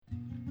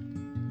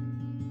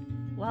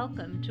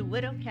Welcome to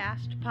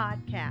Widowcast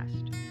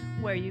Podcast,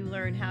 where you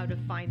learn how to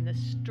find the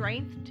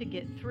strength to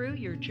get through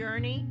your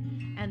journey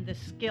and the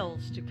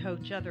skills to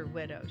coach other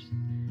widows.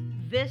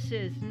 This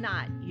is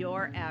not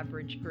your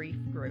average grief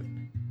group.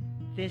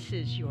 This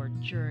is your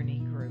journey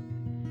group.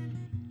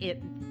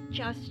 It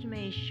just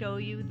may show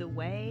you the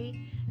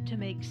way to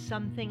make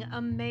something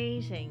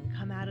amazing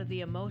come out of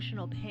the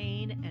emotional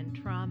pain and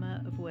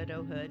trauma of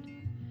widowhood.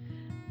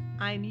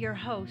 I'm your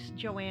host,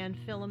 Joanne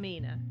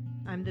Filomena.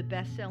 I'm the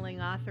best-selling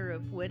author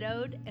of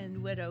Widowed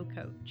and Widow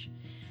Coach,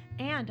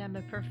 and I'm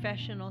a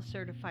professional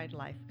certified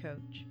life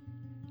coach.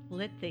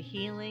 Let the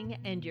healing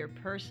and your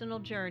personal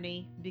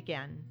journey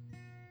begin.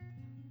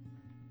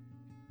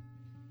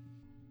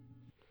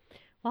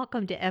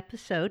 Welcome to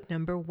episode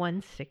number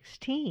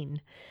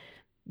 116.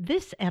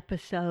 This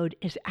episode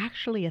is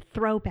actually a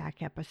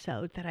throwback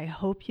episode that I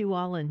hope you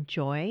all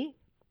enjoy.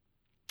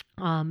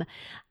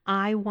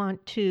 I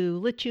want to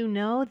let you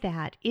know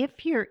that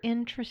if you're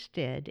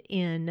interested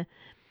in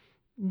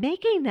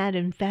making that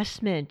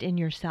investment in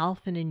yourself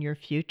and in your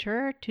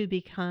future to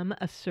become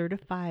a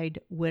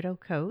certified widow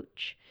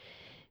coach,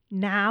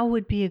 now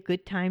would be a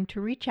good time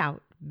to reach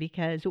out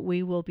because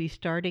we will be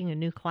starting a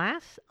new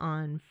class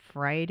on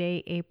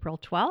Friday, April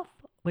 12th,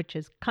 which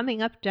is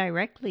coming up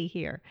directly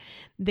here.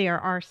 There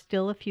are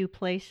still a few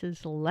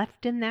places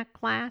left in that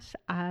class.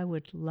 I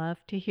would love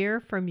to hear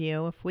from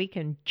you. If we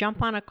can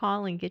jump on a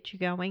call and get you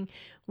going,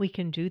 we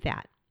can do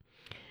that.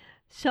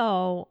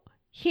 So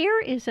here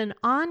is an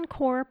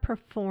encore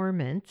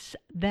performance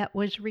that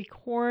was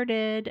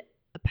recorded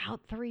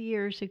about 3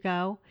 years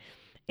ago.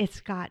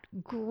 It's got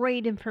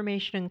great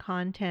information and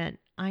content.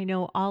 I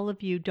know all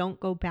of you don't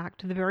go back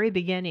to the very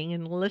beginning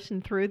and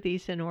listen through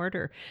these in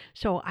order.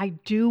 So I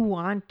do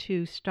want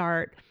to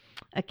start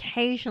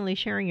occasionally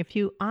sharing a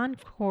few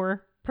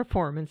encore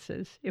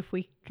performances, if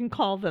we can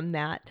call them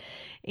that.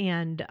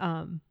 And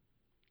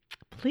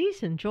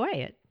please enjoy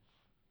it.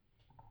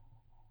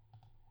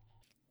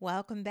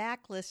 Welcome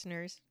back,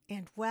 listeners,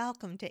 and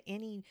welcome to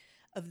any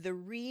of the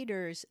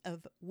readers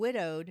of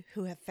Widowed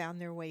who have found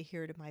their way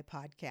here to my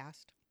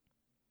podcast.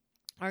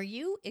 Are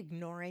you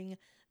ignoring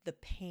the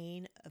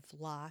pain of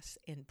loss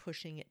and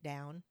pushing it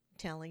down,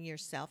 telling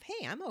yourself,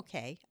 hey, I'm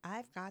okay,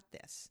 I've got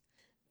this?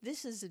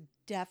 This is a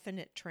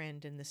definite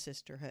trend in the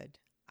sisterhood.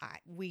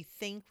 We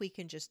think we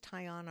can just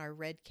tie on our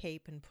red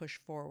cape and push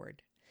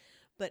forward.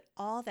 But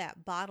all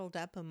that bottled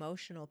up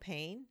emotional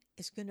pain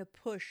is going to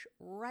push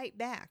right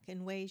back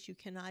in ways you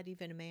cannot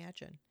even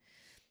imagine.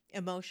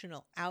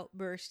 Emotional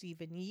outbursts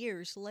even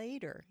years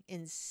later,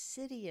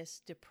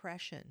 insidious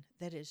depression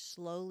that is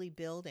slowly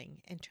building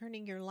and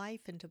turning your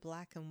life into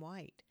black and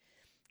white.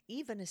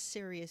 Even a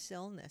serious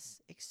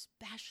illness,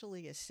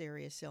 especially a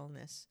serious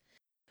illness.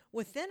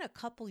 Within a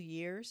couple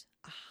years,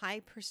 a high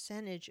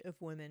percentage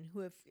of women who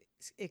have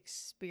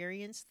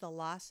experienced the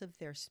loss of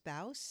their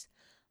spouse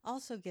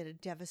also get a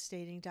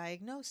devastating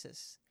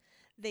diagnosis.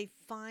 They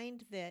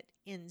find that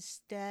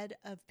instead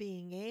of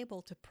being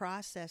able to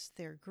process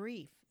their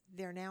grief,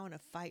 they're now in a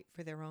fight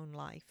for their own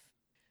life.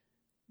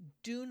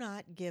 Do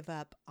not give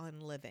up on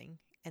living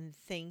and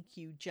think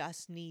you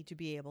just need to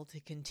be able to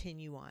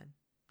continue on.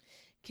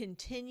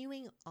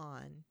 Continuing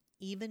on,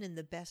 even in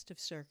the best of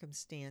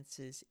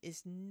circumstances,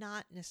 is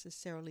not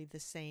necessarily the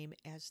same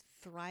as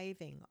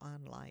thriving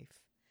on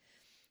life.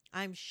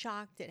 I'm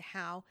shocked at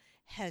how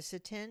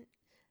hesitant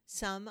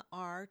some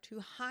are to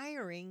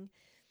hiring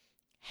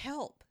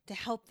help to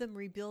help them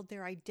rebuild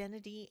their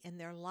identity and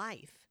their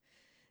life,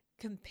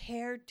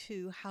 compared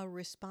to how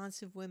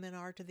responsive women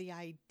are to the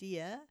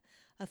idea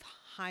of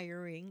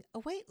hiring a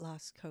weight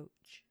loss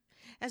coach.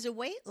 As a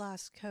weight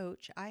loss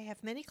coach, I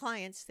have many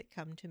clients that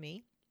come to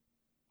me,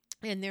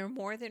 and they're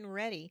more than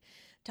ready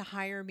to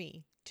hire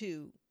me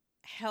to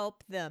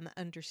help them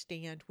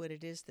understand what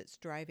it is that's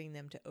driving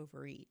them to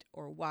overeat,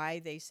 or why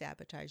they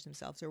sabotage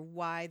themselves, or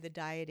why the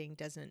dieting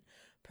doesn't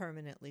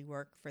permanently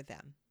work for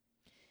them.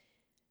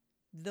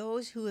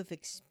 Those who have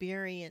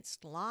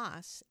experienced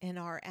loss and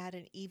are at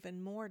an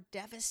even more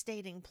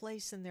devastating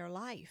place in their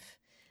life,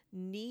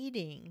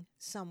 needing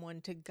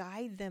someone to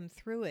guide them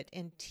through it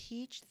and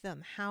teach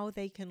them how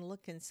they can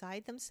look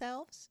inside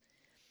themselves,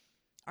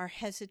 are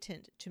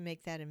hesitant to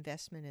make that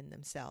investment in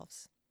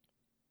themselves.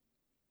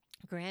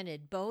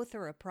 Granted, both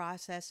are a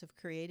process of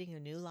creating a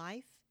new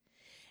life,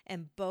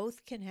 and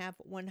both can have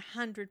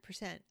 100%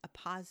 a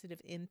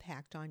positive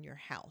impact on your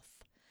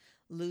health.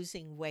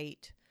 Losing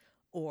weight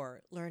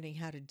or learning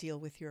how to deal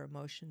with your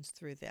emotions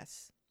through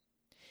this.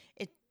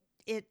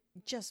 It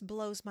just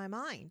blows my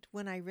mind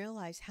when I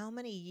realize how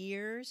many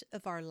years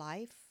of our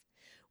life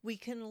we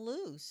can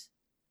lose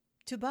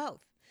to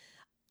both.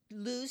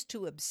 Lose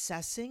to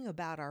obsessing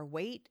about our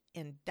weight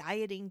and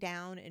dieting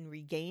down and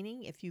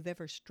regaining. If you've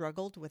ever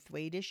struggled with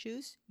weight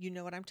issues, you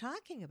know what I'm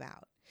talking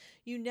about.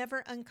 You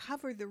never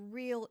uncover the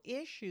real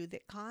issue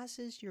that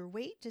causes your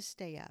weight to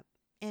stay up,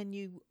 and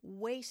you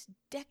waste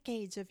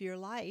decades of your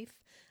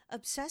life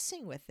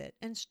obsessing with it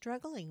and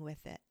struggling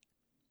with it.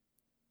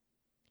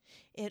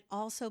 It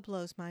also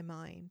blows my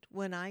mind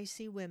when I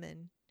see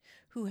women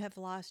who have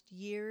lost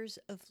years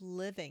of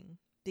living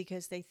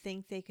because they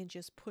think they can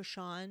just push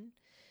on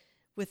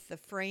with the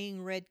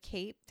fraying red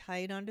cape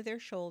tied onto their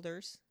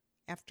shoulders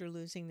after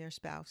losing their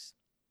spouse.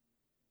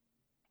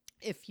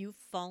 If you've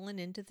fallen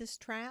into this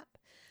trap,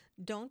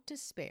 don't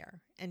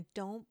despair and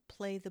don't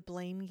play the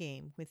blame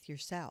game with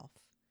yourself.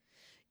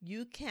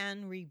 You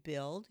can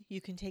rebuild. You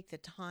can take the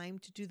time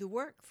to do the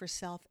work for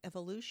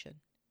self-evolution.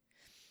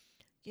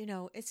 You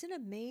know, it's an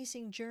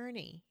amazing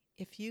journey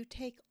if you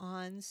take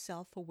on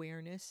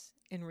self-awareness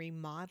and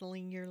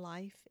remodeling your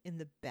life in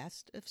the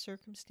best of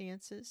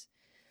circumstances.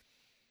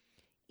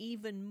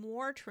 Even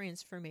more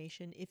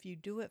transformation if you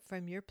do it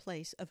from your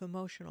place of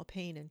emotional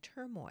pain and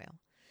turmoil,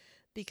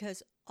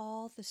 because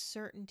all the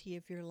certainty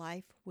of your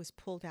life was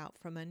pulled out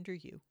from under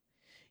you.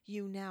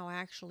 You now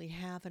actually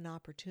have an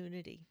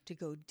opportunity to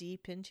go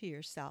deep into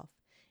yourself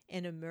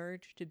and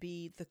emerge to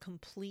be the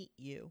complete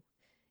you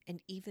and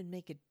even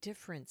make a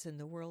difference in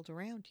the world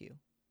around you.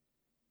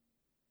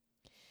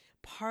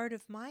 Part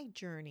of my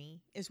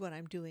journey is what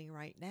I'm doing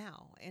right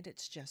now, and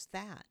it's just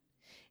that.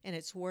 And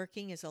it's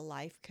working as a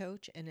life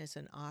coach and as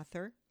an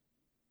author.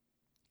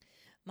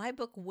 My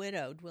book,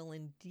 Widowed, will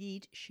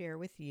indeed share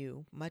with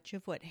you much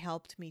of what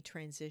helped me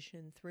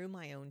transition through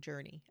my own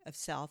journey of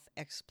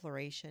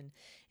self-exploration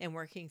and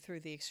working through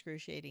the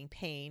excruciating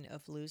pain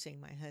of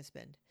losing my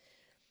husband.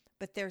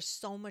 But there's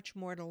so much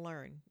more to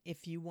learn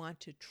if you want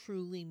to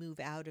truly move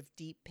out of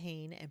deep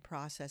pain and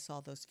process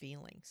all those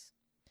feelings.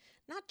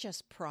 Not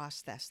just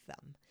process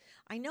them.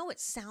 I know it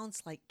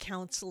sounds like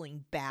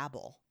counseling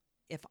babble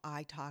if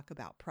I talk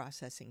about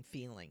processing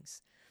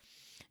feelings.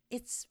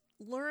 It's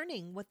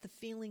learning what the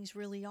feelings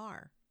really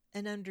are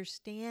and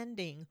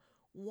understanding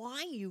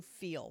why you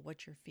feel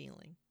what you're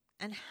feeling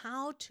and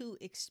how to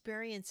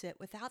experience it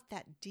without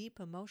that deep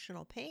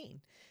emotional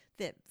pain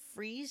that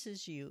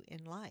freezes you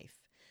in life.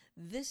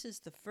 This is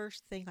the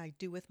first thing I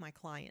do with my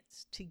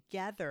clients.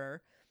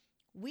 Together,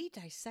 we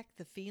dissect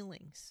the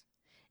feelings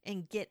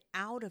and get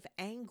out of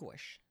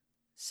anguish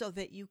so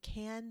that you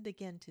can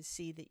begin to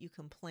see that you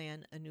can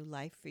plan a new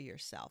life for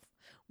yourself,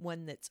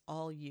 one that's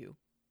all you.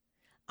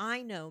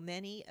 I know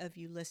many of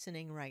you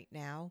listening right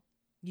now,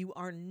 you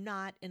are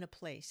not in a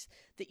place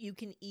that you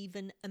can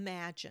even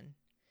imagine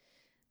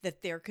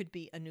that there could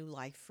be a new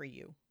life for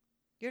you.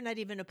 You're not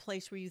even in a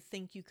place where you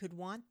think you could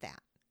want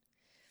that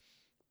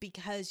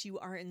because you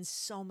are in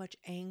so much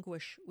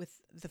anguish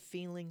with the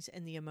feelings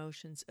and the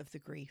emotions of the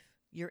grief.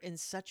 You're in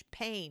such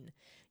pain,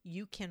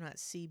 you cannot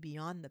see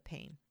beyond the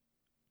pain.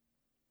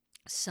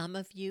 Some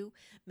of you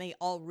may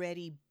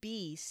already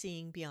be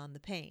seeing beyond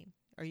the pain,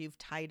 or you've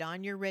tied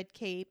on your red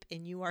cape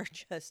and you are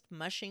just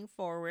mushing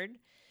forward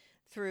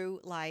through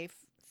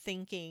life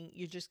thinking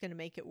you're just going to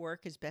make it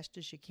work as best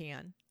as you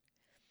can.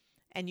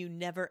 And you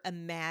never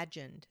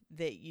imagined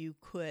that you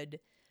could,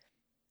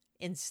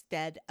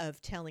 instead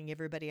of telling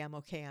everybody I'm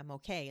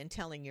okay, and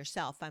telling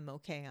yourself I'm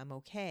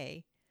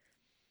okay,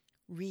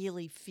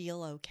 really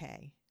feel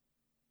okay.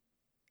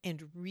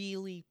 And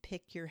really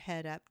pick your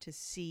head up to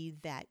see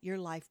that your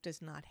life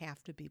does not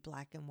have to be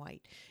black and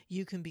white.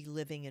 You can be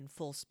living in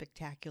full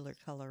spectacular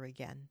color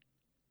again.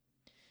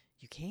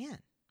 You can.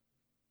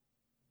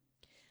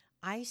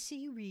 I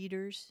see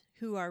readers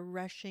who are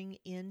rushing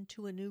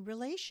into a new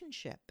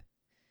relationship.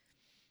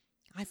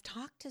 I've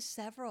talked to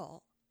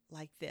several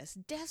like this,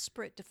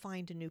 desperate to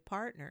find a new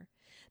partner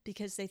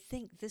because they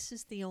think this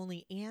is the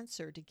only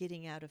answer to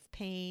getting out of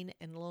pain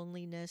and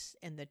loneliness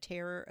and the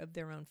terror of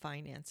their own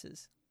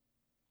finances.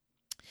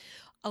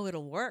 Oh,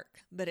 it'll work,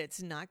 but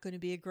it's not going to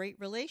be a great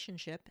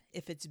relationship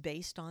if it's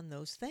based on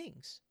those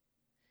things.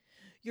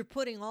 You're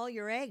putting all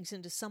your eggs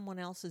into someone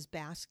else's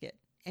basket,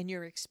 and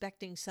you're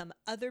expecting some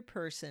other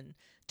person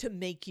to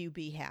make you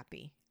be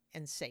happy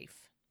and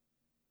safe.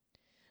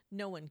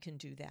 No one can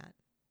do that.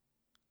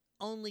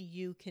 Only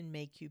you can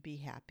make you be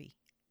happy.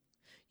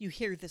 You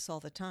hear this all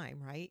the time,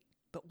 right?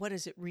 But what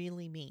does it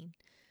really mean?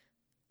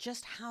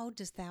 Just how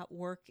does that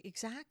work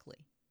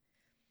exactly?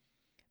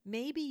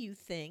 Maybe you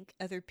think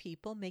other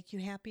people make you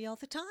happy all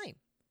the time.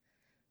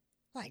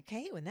 Like,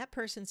 hey, when that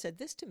person said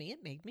this to me,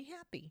 it made me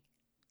happy.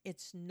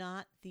 It's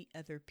not the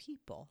other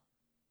people.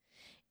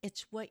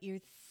 It's what you're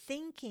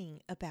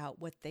thinking about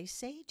what they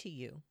say to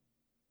you.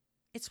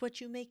 It's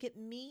what you make it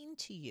mean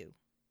to you.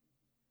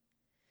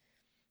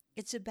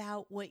 It's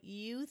about what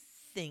you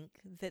think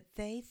that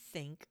they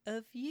think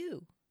of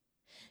you.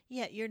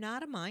 Yet you're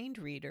not a mind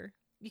reader.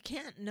 You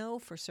can't know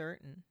for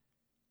certain.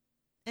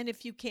 And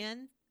if you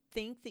can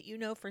think that you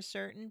know for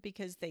certain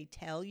because they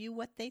tell you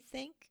what they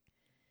think,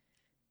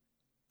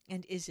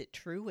 and is it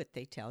true what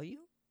they tell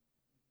you?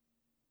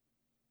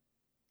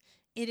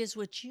 It is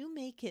what you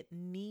make it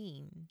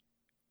mean,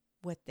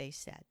 what they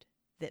said,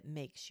 that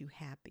makes you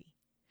happy.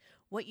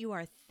 What you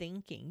are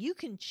thinking. You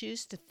can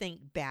choose to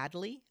think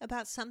badly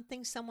about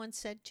something someone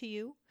said to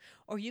you,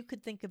 or you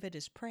could think of it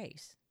as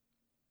praise.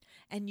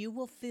 And you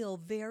will feel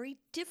very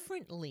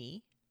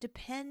differently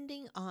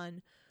depending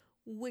on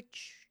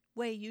which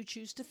way you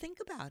choose to think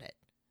about it.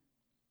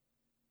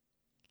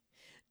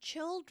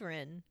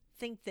 Children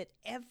think that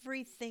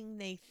everything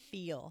they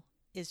feel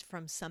is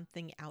from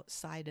something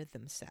outside of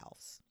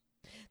themselves.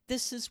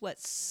 This is what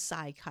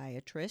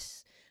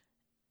psychiatrists,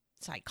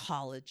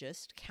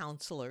 psychologists,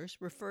 counselors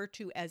refer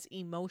to as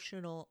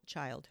emotional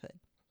childhood.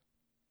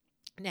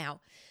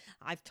 Now,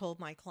 I've told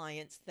my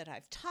clients that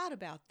I've taught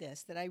about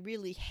this, that I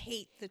really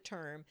hate the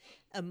term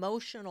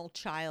emotional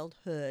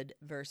childhood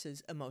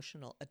versus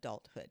emotional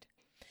adulthood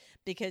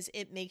because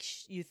it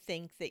makes you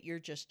think that you're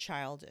just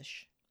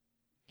childish,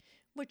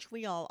 which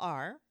we all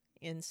are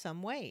in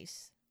some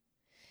ways.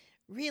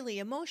 Really,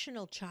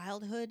 emotional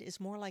childhood is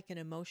more like an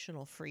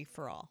emotional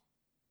free-for-all,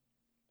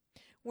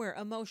 where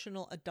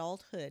emotional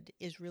adulthood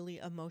is really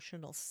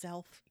emotional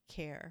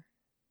self-care.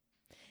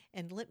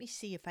 And let me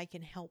see if I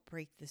can help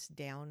break this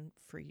down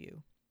for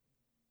you.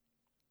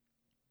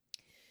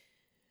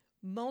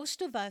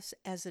 Most of us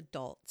as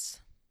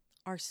adults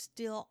are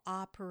still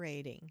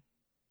operating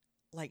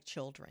like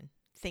children,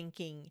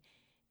 thinking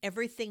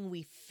everything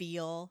we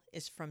feel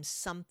is from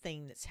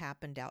something that's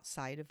happened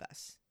outside of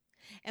us.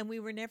 And we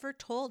were never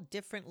told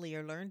differently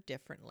or learned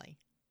differently.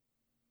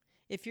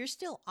 If you're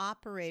still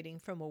operating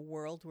from a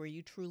world where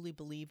you truly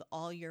believe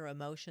all your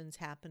emotions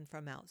happen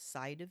from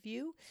outside of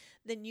you,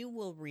 then you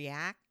will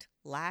react,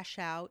 lash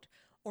out,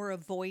 or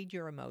avoid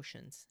your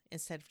emotions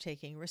instead of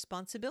taking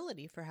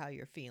responsibility for how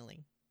you're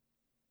feeling.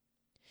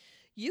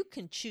 You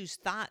can choose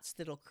thoughts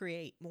that'll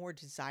create more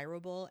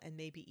desirable and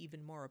maybe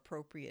even more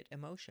appropriate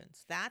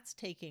emotions. That's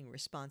taking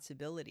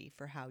responsibility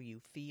for how you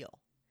feel.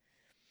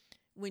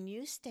 When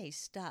you stay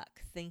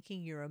stuck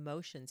thinking your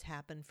emotions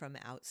happen from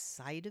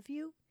outside of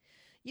you,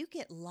 you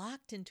get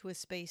locked into a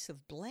space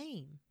of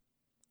blame.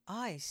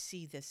 I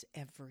see this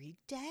every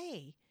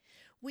day.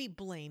 We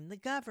blame the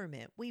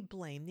government. We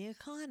blame the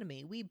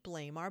economy. We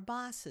blame our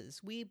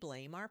bosses. We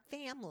blame our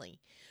family.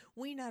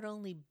 We not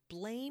only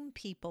blame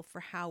people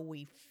for how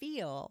we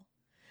feel,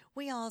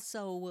 we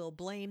also will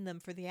blame them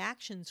for the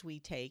actions we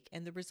take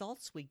and the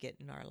results we get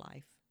in our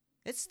life.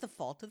 It's the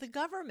fault of the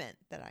government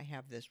that I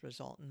have this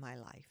result in my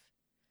life.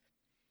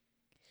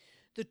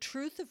 The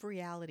truth of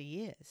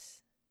reality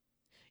is,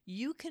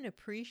 you can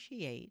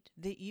appreciate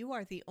that you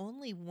are the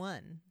only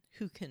one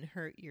who can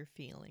hurt your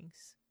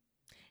feelings,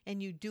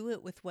 and you do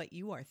it with what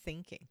you are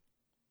thinking.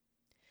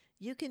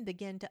 You can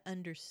begin to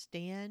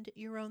understand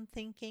your own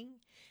thinking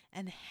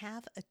and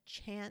have a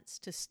chance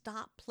to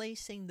stop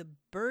placing the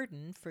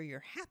burden for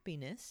your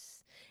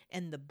happiness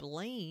and the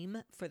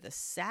blame for the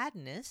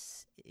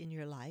sadness in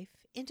your life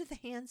into the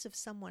hands of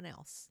someone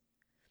else.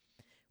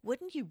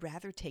 Wouldn't you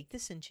rather take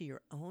this into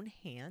your own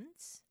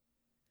hands?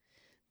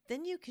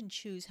 Then you can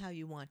choose how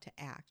you want to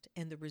act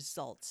and the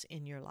results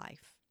in your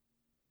life.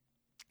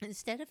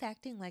 Instead of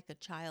acting like a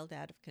child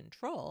out of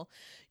control,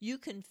 you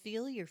can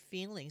feel your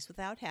feelings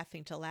without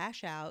having to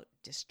lash out,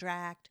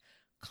 distract,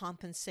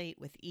 compensate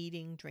with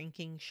eating,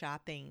 drinking,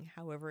 shopping,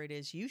 however it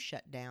is you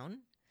shut down.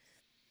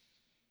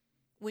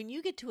 When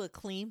you get to a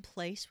clean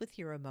place with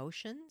your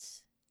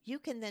emotions, you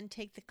can then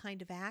take the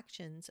kind of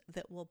actions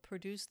that will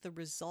produce the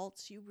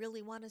results you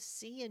really want to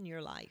see in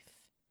your life.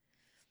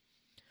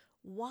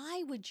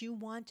 Why would you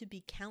want to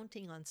be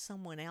counting on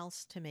someone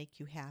else to make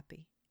you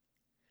happy?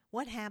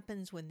 What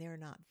happens when they're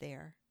not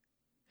there?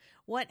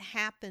 What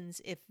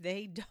happens if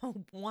they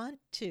don't want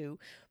to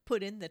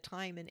put in the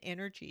time and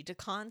energy to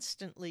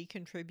constantly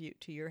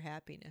contribute to your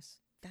happiness?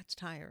 That's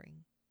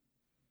tiring.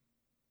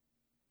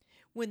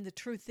 When the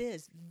truth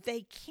is,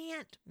 they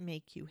can't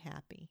make you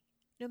happy.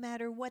 No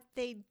matter what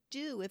they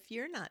do, if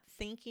you're not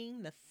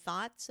thinking the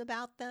thoughts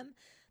about them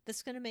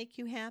that's going to make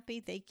you happy,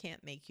 they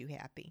can't make you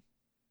happy.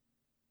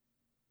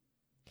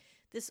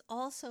 This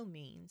also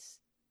means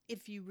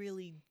if you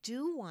really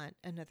do want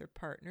another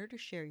partner to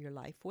share your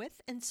life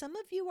with, and some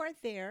of you are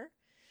there,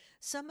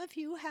 some of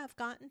you have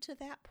gotten to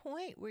that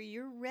point where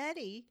you're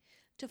ready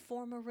to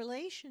form a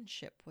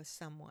relationship with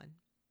someone.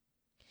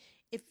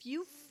 If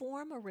you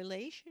form a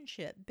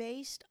relationship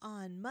based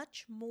on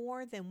much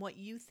more than what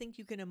you think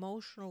you can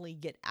emotionally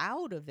get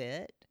out of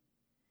it,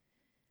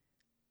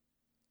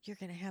 you're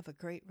going to have a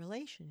great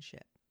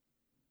relationship.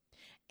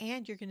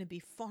 And you're going to be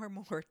far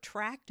more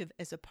attractive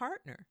as a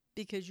partner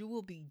because you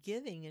will be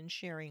giving and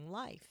sharing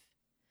life.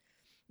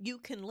 You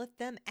can let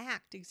them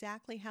act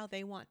exactly how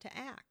they want to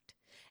act.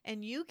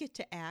 And you get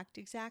to act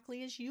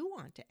exactly as you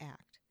want to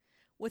act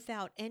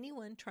without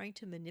anyone trying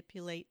to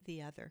manipulate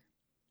the other.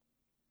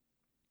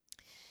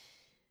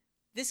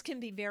 This can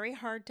be very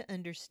hard to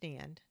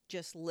understand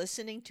just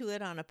listening to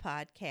it on a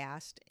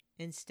podcast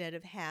instead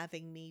of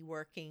having me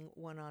working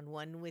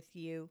one-on-one with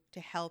you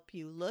to help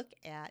you look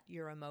at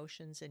your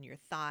emotions and your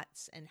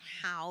thoughts and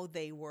how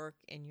they work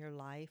in your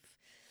life.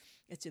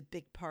 It's a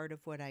big part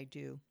of what I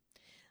do.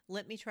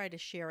 Let me try to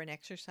share an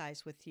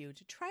exercise with you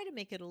to try to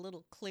make it a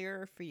little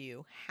clearer for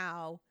you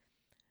how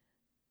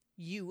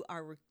you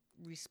are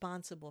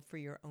responsible for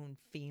your own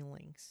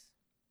feelings.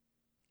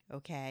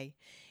 Okay?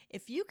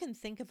 If you can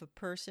think of a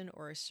person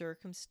or a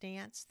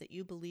circumstance that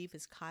you believe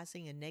is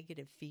causing a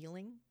negative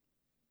feeling,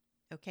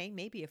 okay,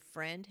 maybe a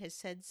friend has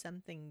said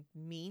something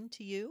mean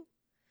to you,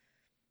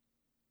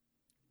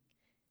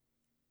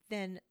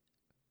 then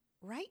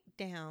write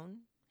down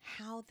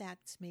how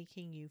that's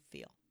making you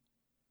feel.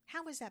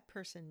 How is that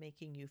person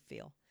making you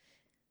feel?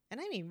 And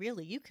I mean,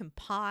 really, you can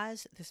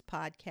pause this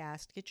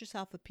podcast, get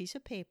yourself a piece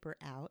of paper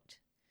out.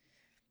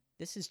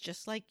 This is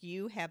just like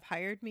you have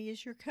hired me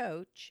as your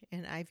coach,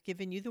 and I've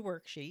given you the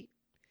worksheet.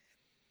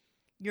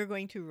 You're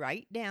going to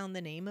write down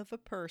the name of a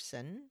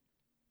person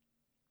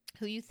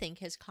who you think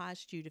has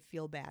caused you to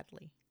feel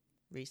badly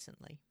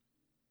recently.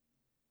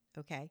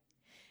 Okay?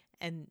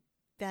 And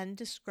then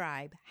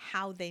describe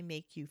how they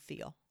make you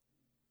feel.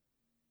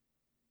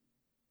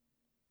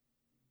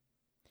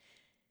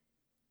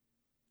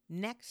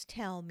 Next,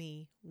 tell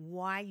me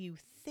why you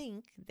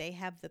think they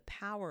have the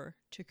power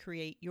to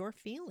create your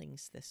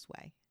feelings this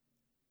way.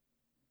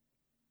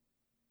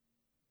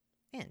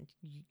 And,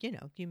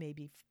 you may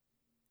be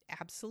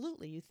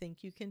absolutely, you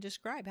think you can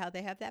describe how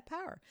they have that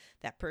power.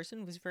 That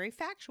person was very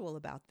factual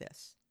about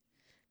this.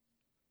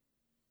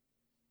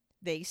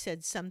 They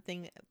said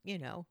something,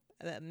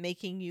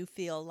 making you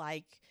feel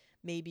like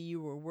maybe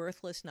you were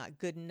worthless, not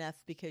good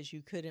enough because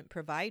you couldn't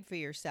provide for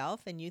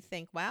yourself. And you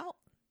think, well,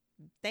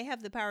 they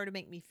have the power to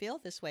make me feel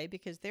this way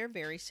because they're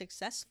very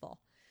successful.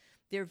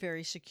 They're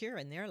very secure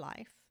in their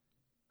life.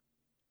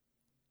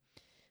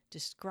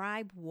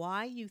 Describe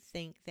why you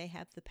think they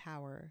have the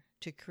power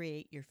to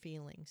create your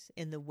feelings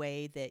in the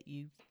way that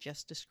you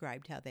just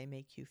described how they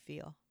make you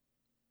feel.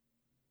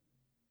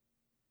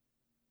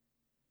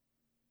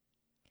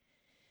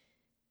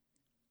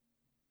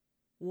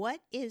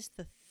 What is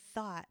the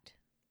thought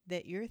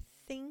that you're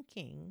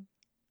thinking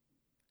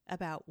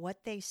about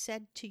what they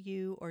said to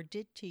you or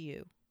did to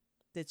you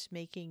that's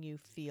making you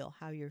feel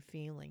how you're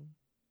feeling?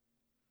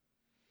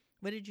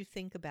 What did you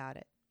think about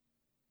it?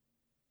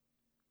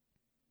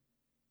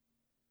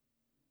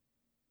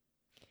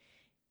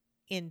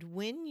 And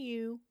when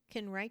you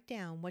can write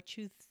down what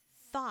you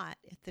thought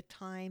at the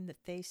time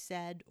that they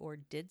said or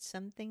did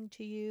something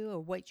to you, or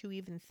what you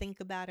even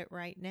think about it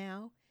right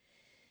now,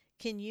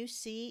 can you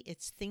see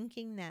it's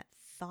thinking that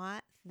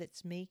thought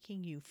that's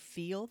making you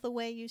feel the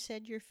way you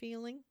said you're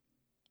feeling?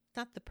 It's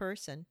not the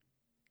person,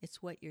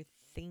 it's what you're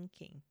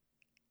thinking.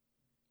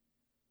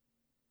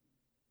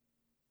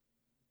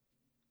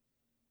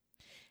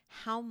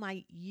 How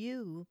might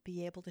you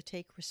be able to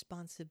take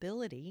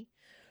responsibility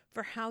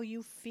for how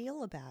you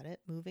feel about it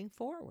moving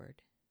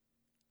forward?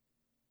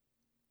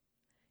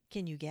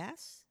 Can you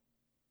guess?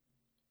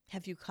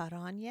 Have you caught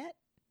on yet?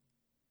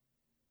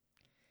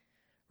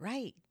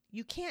 Right.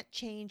 You can't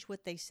change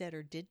what they said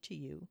or did to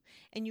you,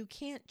 and you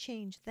can't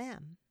change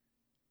them.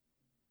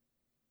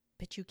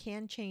 But you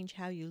can change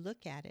how you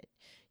look at it.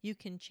 You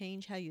can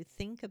change how you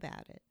think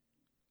about it.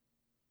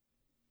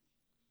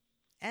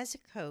 As a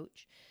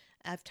coach,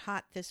 I've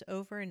taught this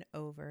over and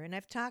over, and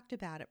I've talked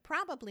about it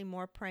probably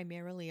more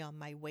primarily on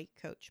my Weight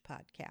Coach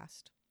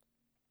podcast.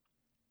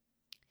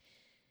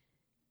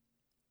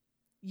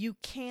 You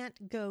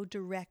can't go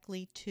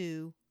directly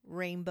to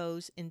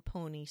rainbows and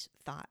ponies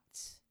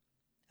thoughts,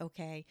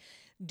 okay?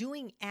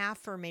 Doing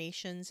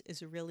affirmations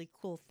is a really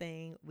cool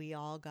thing. We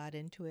all got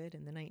into it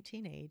in the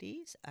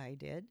 1980s. I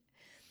did.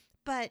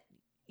 But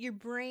your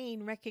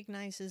brain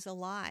recognizes a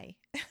lie.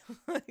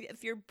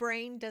 If your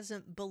brain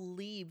doesn't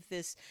believe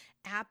this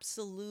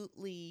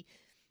absolutely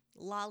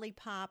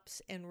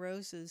lollipops and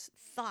roses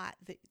thought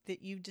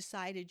that you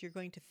decided you're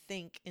going to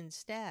think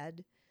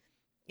instead,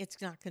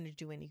 it's not going to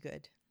do any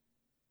good.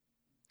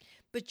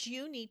 But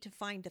you need to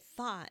find a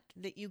thought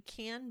that you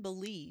can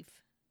believe,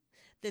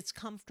 that's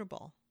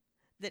comfortable,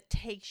 that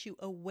takes you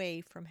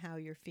away from how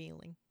you're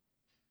feeling.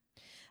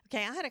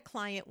 Okay, I had a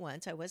client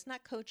once. I was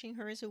not coaching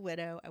her as a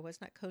widow. I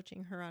was not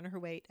coaching her on her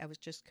weight. I was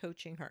just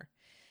coaching her.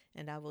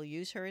 And I will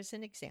use her as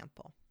an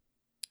example.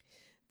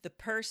 The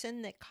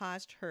person that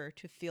caused her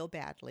to feel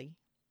badly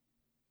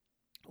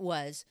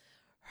was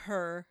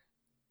her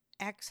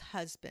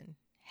ex-husband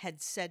had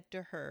said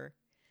to her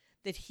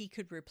that he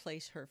could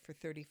replace her for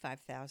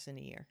 $35,000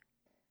 a year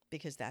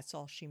because that's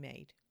all she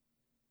made.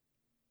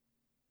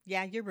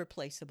 Yeah, you're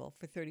replaceable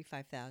for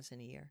 $35,000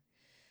 a year.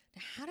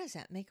 Now, how does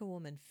that make a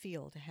woman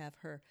feel to have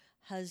her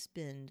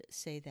husband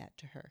say that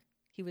to her?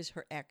 He was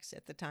her ex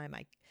at the time.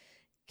 I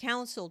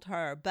counseled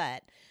her,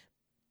 but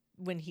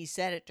when he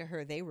said it to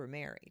her, they were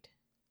married.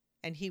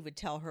 And he would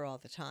tell her all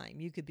the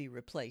time, you could be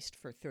replaced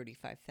for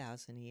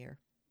 $35,000 a year.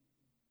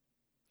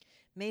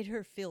 Made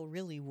her feel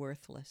really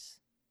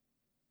worthless.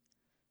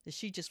 That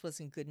she just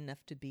wasn't good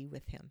enough to be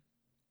with him.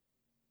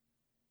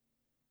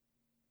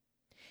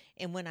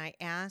 And when I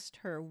asked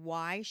her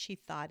why she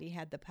thought he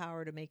had the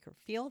power to make her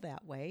feel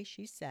that way,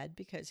 she said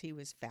because he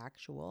was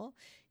factual,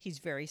 he's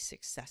very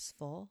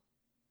successful,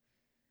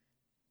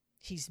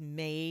 he's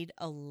made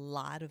a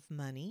lot of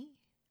money,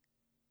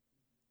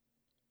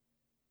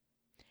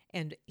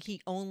 and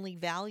he only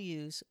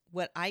values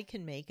what I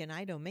can make, and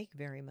I don't make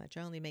very much.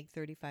 I only make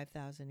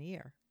 $35,000 a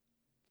year.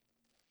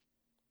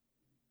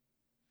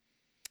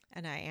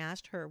 And I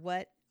asked her,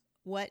 what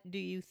do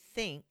you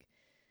think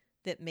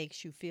that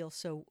makes you feel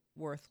so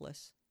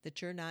worthless,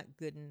 that you're not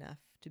good enough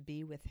to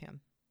be with him?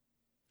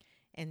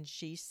 And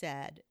she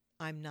said,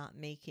 I'm not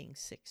making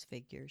six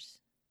figures.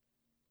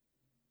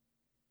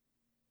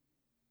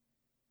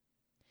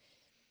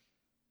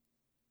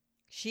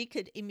 She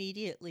could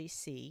immediately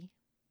see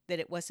that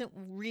it wasn't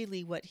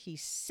really what he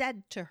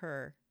said to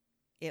her,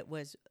 it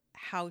was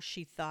how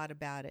she thought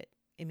about it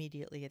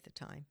immediately at the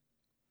time.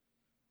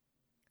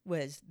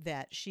 Was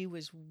that she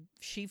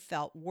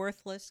felt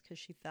worthless because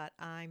she thought,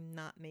 I'm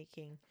not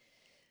making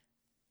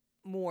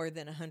more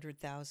than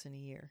 100,000 a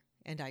year,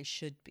 and I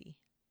should be.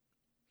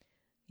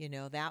 You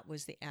know, that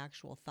was the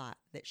actual thought,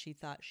 that she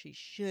thought she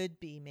should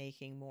be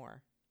making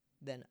more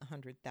than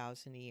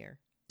 100,000 a year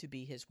to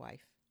be his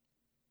wife.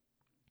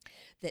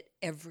 That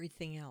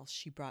everything else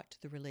she brought to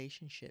the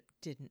relationship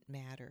didn't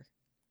matter.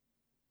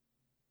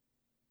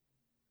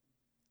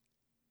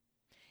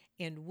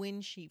 And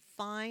when she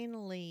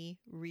finally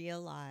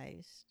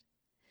realized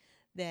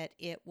that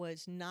it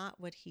was not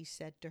what he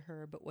said to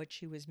her, but what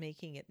she was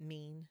making it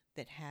mean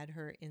that had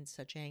her in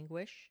such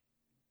anguish,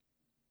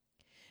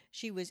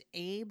 she was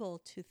able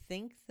to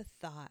think the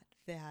thought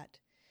that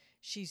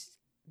she's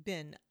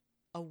been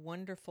a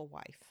wonderful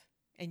wife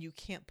and you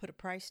can't put a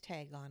price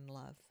tag on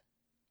love.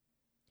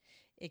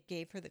 It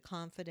gave her the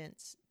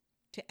confidence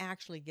to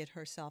actually get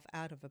herself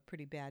out of a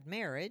pretty bad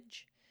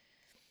marriage.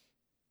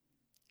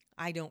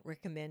 I don't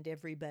recommend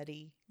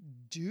everybody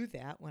do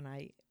that when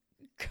I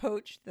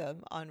coach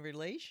them on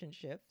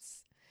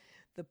relationships.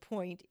 The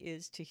point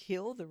is to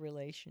heal the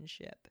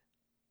relationship.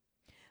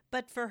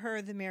 But for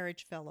her, the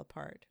marriage fell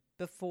apart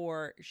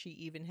before she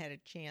even had a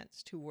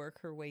chance to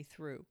work her way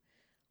through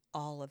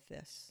all of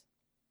this.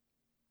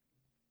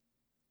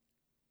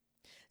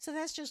 So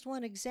that's just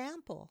one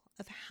example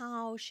of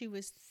how she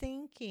was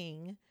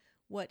thinking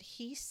what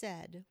he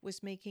said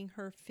was making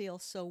her feel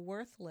so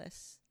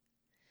worthless,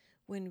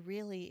 when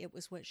really it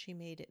was what she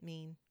made it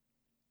mean.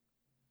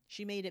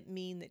 She made it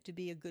mean that to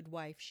be a good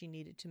wife, she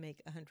needed to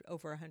make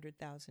over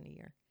 100,000 a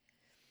year.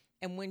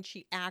 And when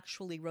she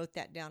actually wrote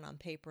that down on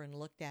paper and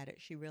looked at it,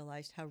 she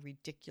realized how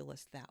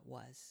ridiculous that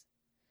was.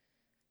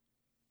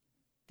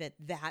 That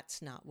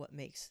that's not what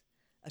makes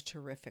a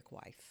terrific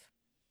wife.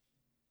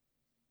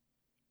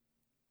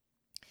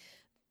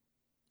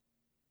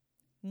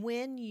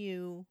 When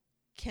you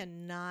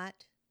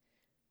cannot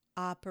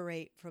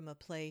operate from a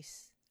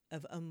place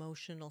of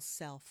emotional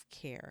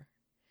self-care,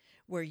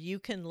 where you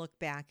can look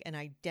back and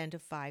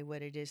identify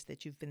what it is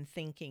that you've been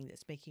thinking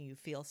that's making you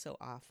feel so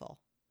awful,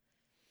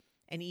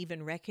 and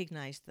even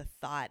recognize the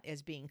thought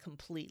as being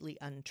completely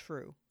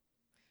untrue,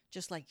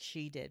 just like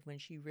she did when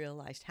she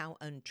realized how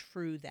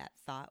untrue that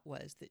thought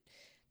was, that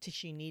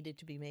she needed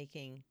to be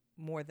making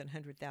more than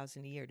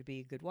 100,000 a year to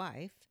be a good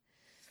wife.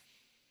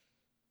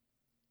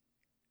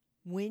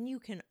 When you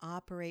can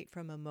operate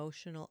from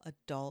emotional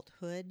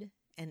adulthood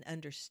and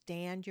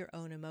understand your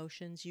own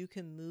emotions, you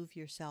can move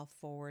yourself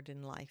forward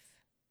in life.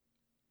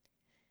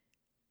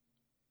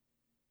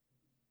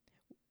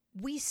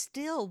 We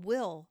still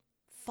will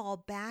fall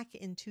back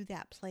into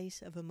that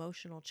place of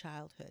emotional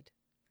childhood.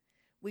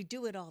 We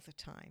do it all the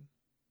time.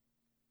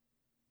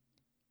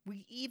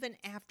 Even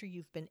after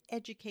you've been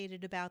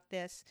educated about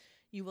this,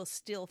 you will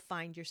still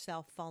find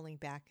yourself falling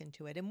back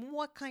into it. And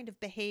what kind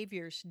of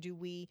behaviors do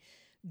we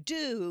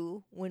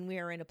do when we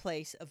are in a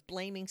place of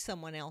blaming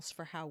someone else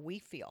for how we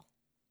feel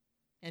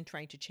and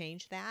trying to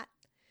change that?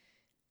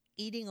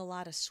 Eating a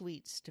lot of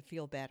sweets to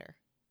feel better.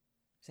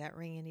 Does that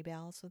ring any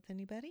bells with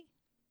anybody?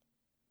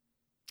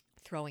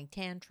 Throwing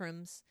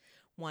tantrums,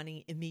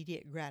 wanting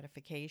immediate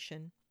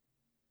gratification,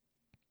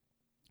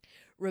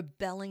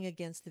 rebelling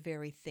against the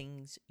very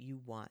things you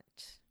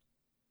want.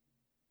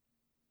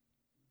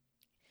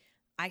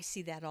 I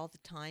see that all the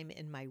time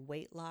in my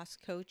weight loss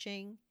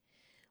coaching,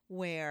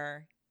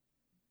 where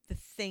the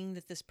thing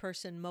that this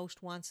person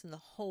most wants in the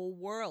whole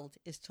world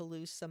is to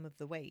lose some of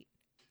the weight.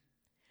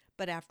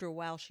 But after a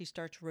while, she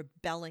starts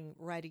rebelling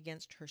right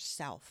against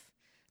herself.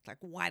 It's like,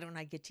 why don't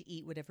I get to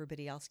eat what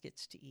everybody else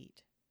gets to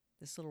eat?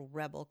 This little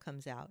rebel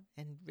comes out,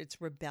 and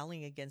it's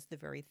rebelling against the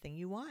very thing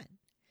you want.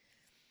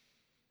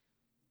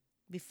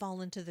 We fall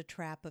into the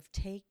trap of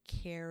take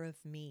care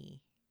of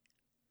me,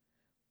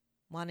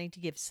 wanting to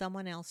give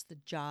someone else the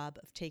job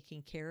of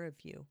taking care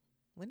of you,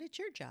 when it's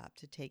your job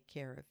to take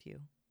care of you.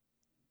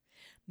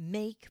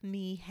 Make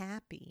me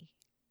happy.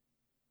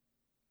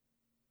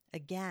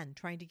 Again,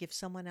 trying to give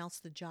someone else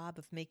the job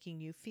of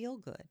making you feel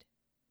good.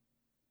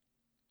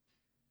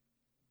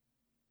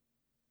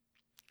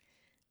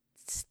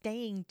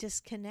 Staying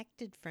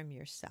disconnected from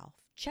yourself,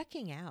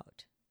 checking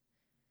out.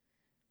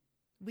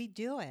 We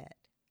do it.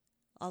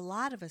 A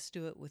lot of us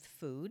do it with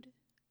food.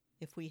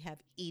 If we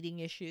have eating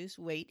issues,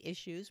 weight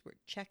issues, we're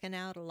checking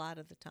out a lot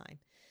of the time.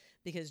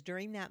 Because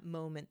during that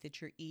moment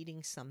that you're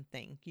eating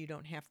something, you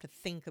don't have to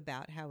think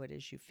about how it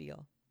is you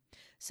feel.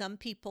 Some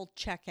people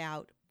check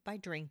out by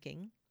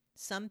drinking.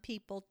 Some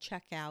people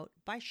check out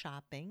by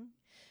shopping.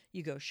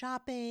 You go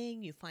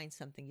shopping, you find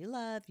something you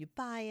love, you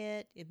buy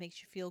it. It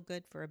makes you feel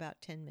good for about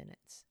 10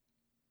 minutes.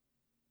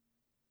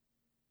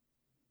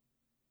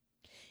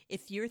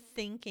 If you're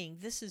thinking,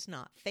 this is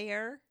not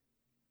fair,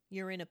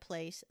 you're in a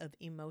place of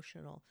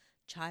emotional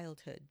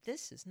childhood.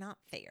 This is not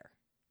fair.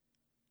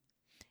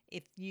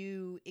 If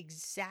you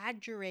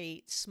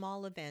exaggerate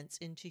small events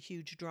into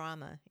huge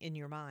drama in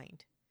your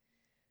mind,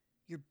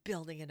 you're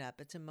building it up.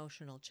 It's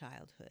emotional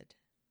childhood.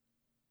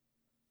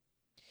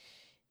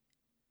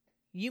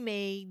 You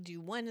may do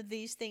one of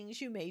these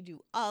things. You may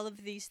do all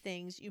of these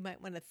things. You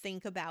might want to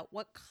think about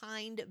what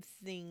kind of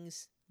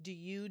things do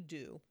you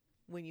do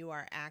when you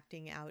are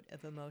acting out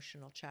of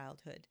emotional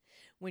childhood,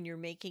 when you're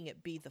making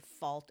it be the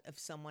fault of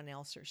someone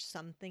else or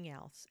something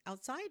else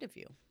outside of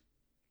you.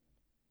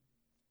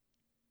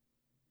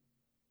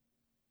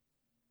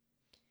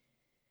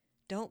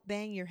 Don't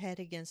bang your head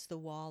against the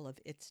wall of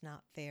 "it's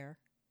not fair."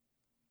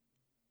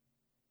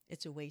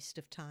 It's a waste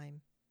of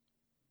time.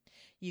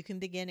 You can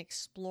begin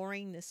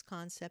exploring this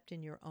concept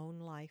in your own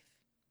life.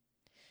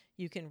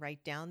 You can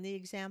write down the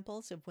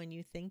examples of when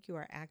you think you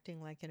are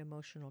acting like an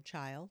emotional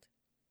child.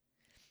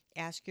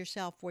 Ask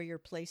yourself where you're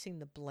placing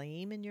the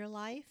blame in your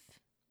life.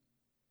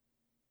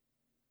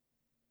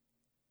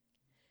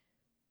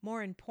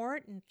 More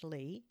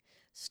importantly,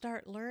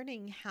 start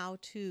learning how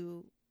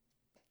to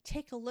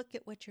take a look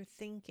at what you're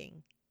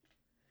thinking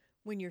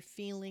when you're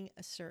feeling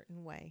a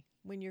certain way,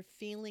 when you're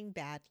feeling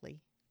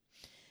badly.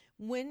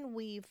 When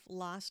we've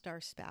lost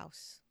our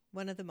spouse,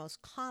 one of the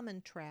most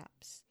common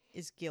traps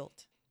is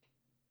guilt.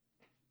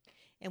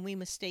 And we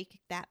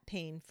mistake that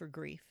pain for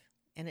grief.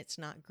 And it's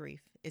not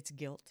grief, it's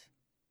guilt.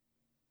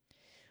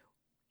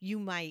 You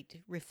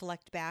might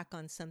reflect back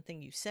on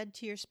something you said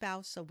to your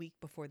spouse a week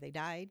before they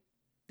died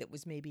that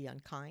was maybe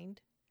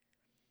unkind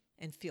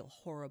and feel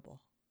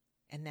horrible.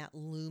 And that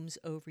looms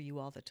over you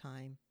all the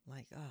time,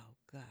 like, oh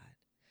God,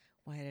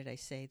 why did I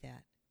say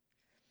that?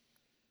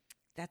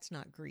 That's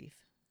not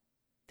grief.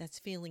 That's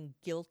feeling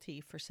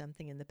guilty for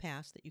something in the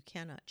past that you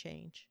cannot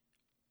change.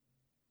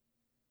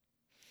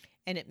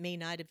 And it may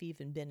not have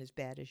even been as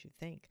bad as you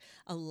think.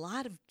 A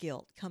lot of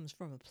guilt comes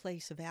from a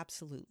place of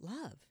absolute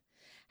love.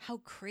 How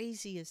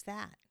crazy is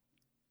that?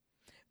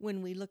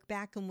 When we look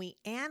back and we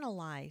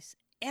analyze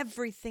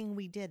everything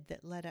we did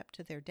that led up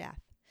to their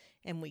death,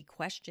 and we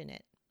question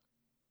it.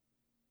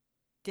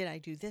 Did I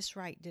do this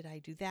right? Did I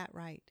do that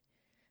right?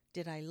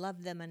 Did I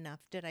love them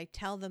enough? Did I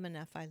tell them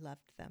enough I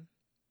loved them?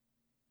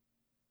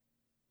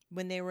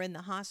 When they were in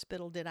the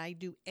hospital, did I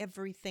do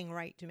everything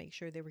right to make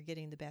sure they were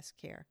getting the best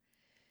care?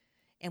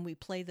 And we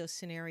play those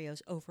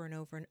scenarios over and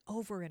over and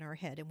over in our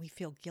head, and we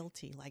feel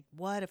guilty. Like,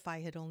 what if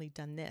I had only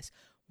done this?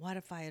 What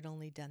if I had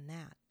only done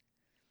that?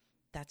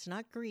 That's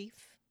not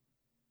grief.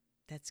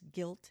 That's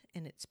guilt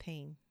and it's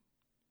pain.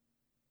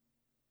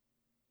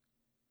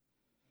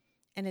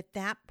 And at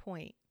that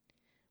point,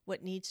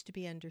 what needs to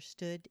be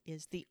understood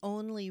is the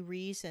only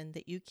reason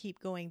that you keep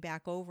going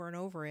back over and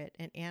over it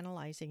and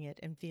analyzing it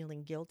and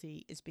feeling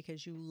guilty is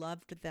because you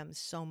loved them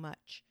so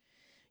much.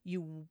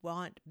 You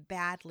want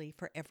badly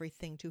for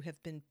everything to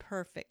have been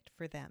perfect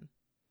for them.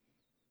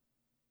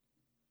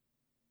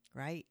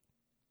 Right?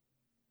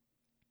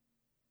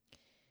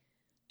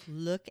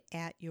 Look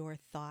at your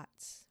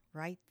thoughts.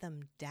 Write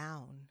them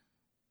down.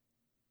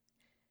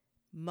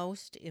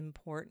 Most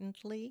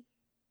importantly,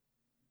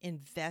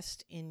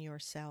 invest in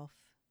yourself.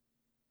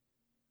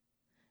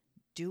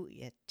 Do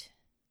it.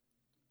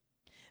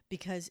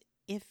 Because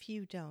if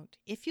you don't,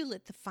 if you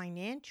let the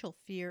financial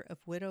fear of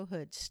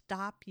widowhood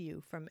stop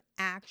you from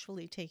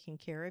actually taking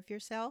care of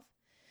yourself,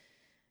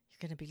 you're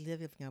going to be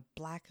living a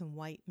black and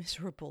white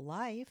miserable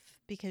life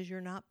because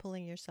you're not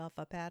pulling yourself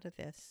up out of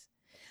this.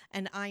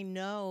 And I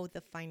know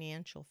the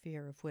financial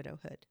fear of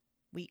widowhood.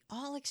 We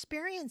all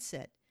experience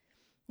it,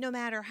 no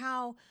matter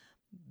how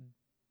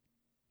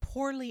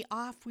poorly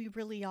off we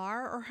really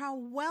are or how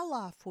well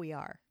off we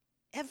are.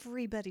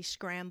 Everybody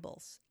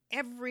scrambles.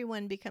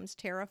 Everyone becomes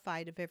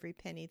terrified of every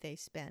penny they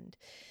spend.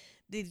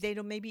 They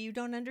don't, maybe you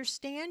don't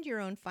understand your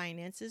own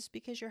finances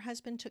because your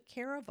husband took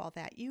care of all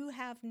that. You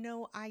have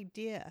no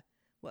idea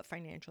what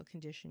financial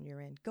condition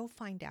you're in. Go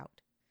find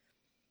out.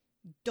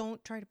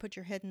 Don't try to put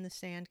your head in the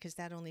sand because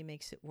that only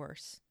makes it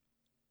worse.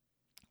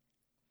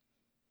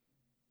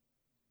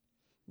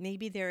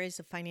 Maybe there is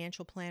a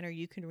financial planner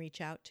you can reach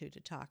out to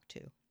talk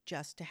to,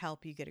 just to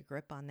help you get a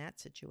grip on that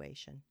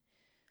situation.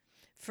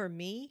 For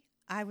me,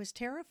 I was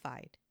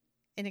terrified.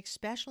 And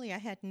especially I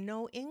had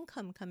no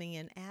income coming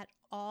in at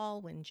all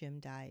when Jim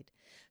died.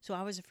 So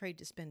I was afraid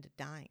to spend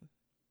a dime.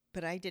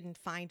 But I didn't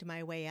find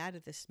my way out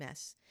of this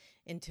mess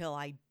until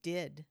I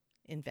did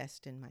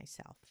invest in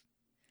myself.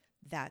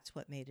 That's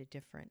what made a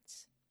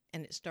difference.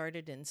 And it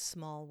started in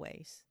small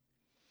ways.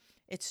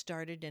 It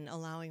started in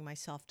allowing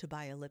myself to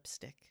buy a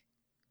lipstick.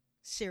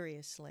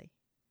 Seriously.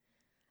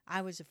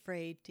 I was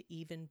afraid to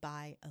even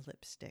buy a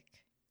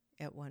lipstick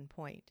at one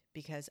point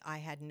because I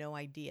had no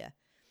idea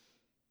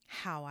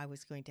how I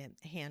was going to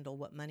handle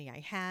what money I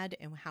had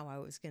and how I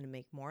was going to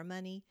make more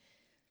money.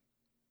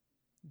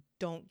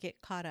 Don't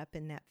get caught up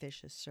in that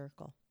vicious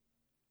circle.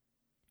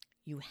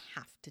 You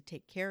have to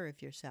take care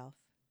of yourself.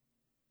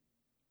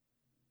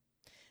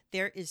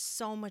 There is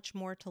so much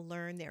more to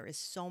learn. There is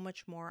so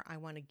much more I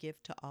want to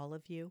give to all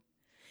of you.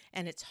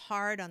 And it's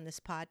hard on this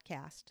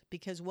podcast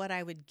because what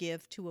I would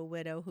give to a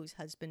widow whose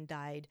husband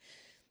died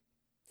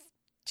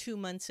 2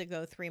 months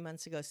ago, 3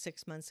 months ago,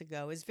 6 months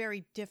ago is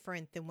very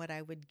different than what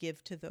I would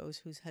give to those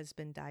whose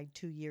husband died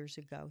 2 years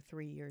ago,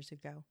 3 years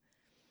ago.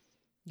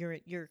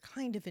 You're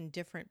kind of in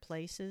different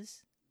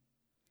places.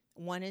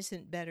 One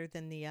isn't better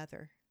than the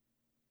other.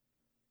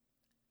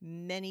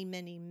 Many,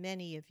 many,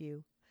 many of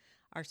you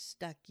are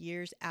stuck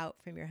years out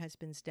from your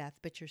husband's death,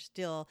 but you're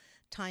still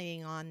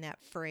tying on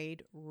that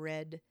frayed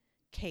red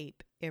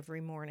cape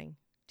every morning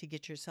to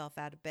get yourself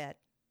out of bed,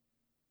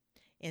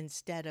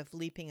 instead of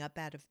leaping up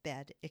out of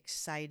bed,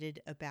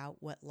 excited about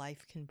what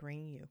life can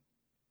bring you.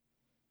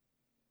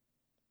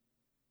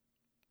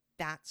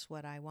 That's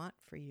what I want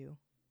for you.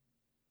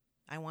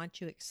 I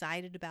want you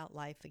excited about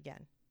life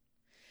again.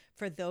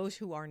 For those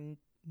who are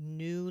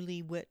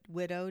newly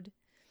widowed,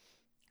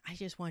 I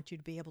just want you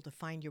to be able to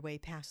find your way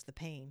past the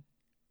pain.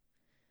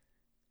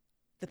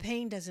 The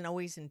pain doesn't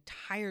always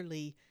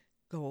entirely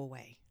go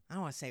away. I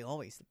don't want to say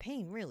always. The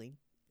pain really,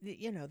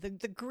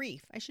 the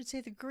grief. I should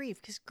say the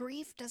grief, because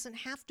grief doesn't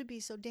have to be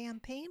so damn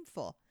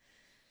painful.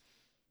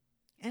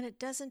 And it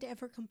doesn't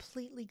ever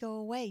completely go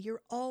away.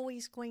 You're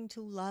always going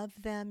to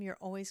love them. You're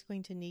always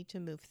going to need to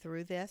move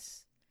through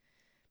this.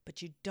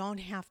 But you don't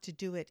have to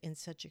do it in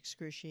such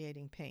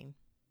excruciating pain.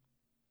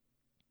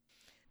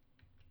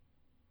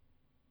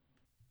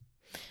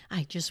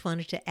 I just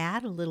wanted to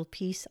add a little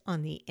piece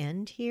on the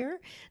end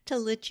here to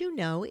let you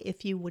know,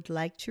 if you would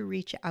like to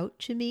reach out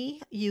to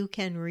me, you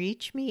can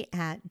reach me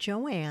at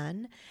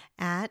Joanne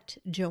at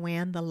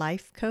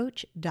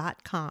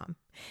JoanneTheLifeCoach.com.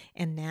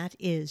 And that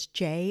is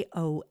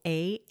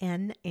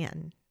JOANN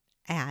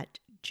at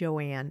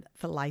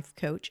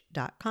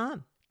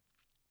JoanneTheLifeCoach.com.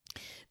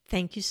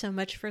 Thank you so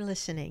much for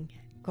listening.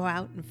 Go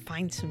out and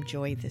find some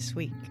joy this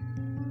week.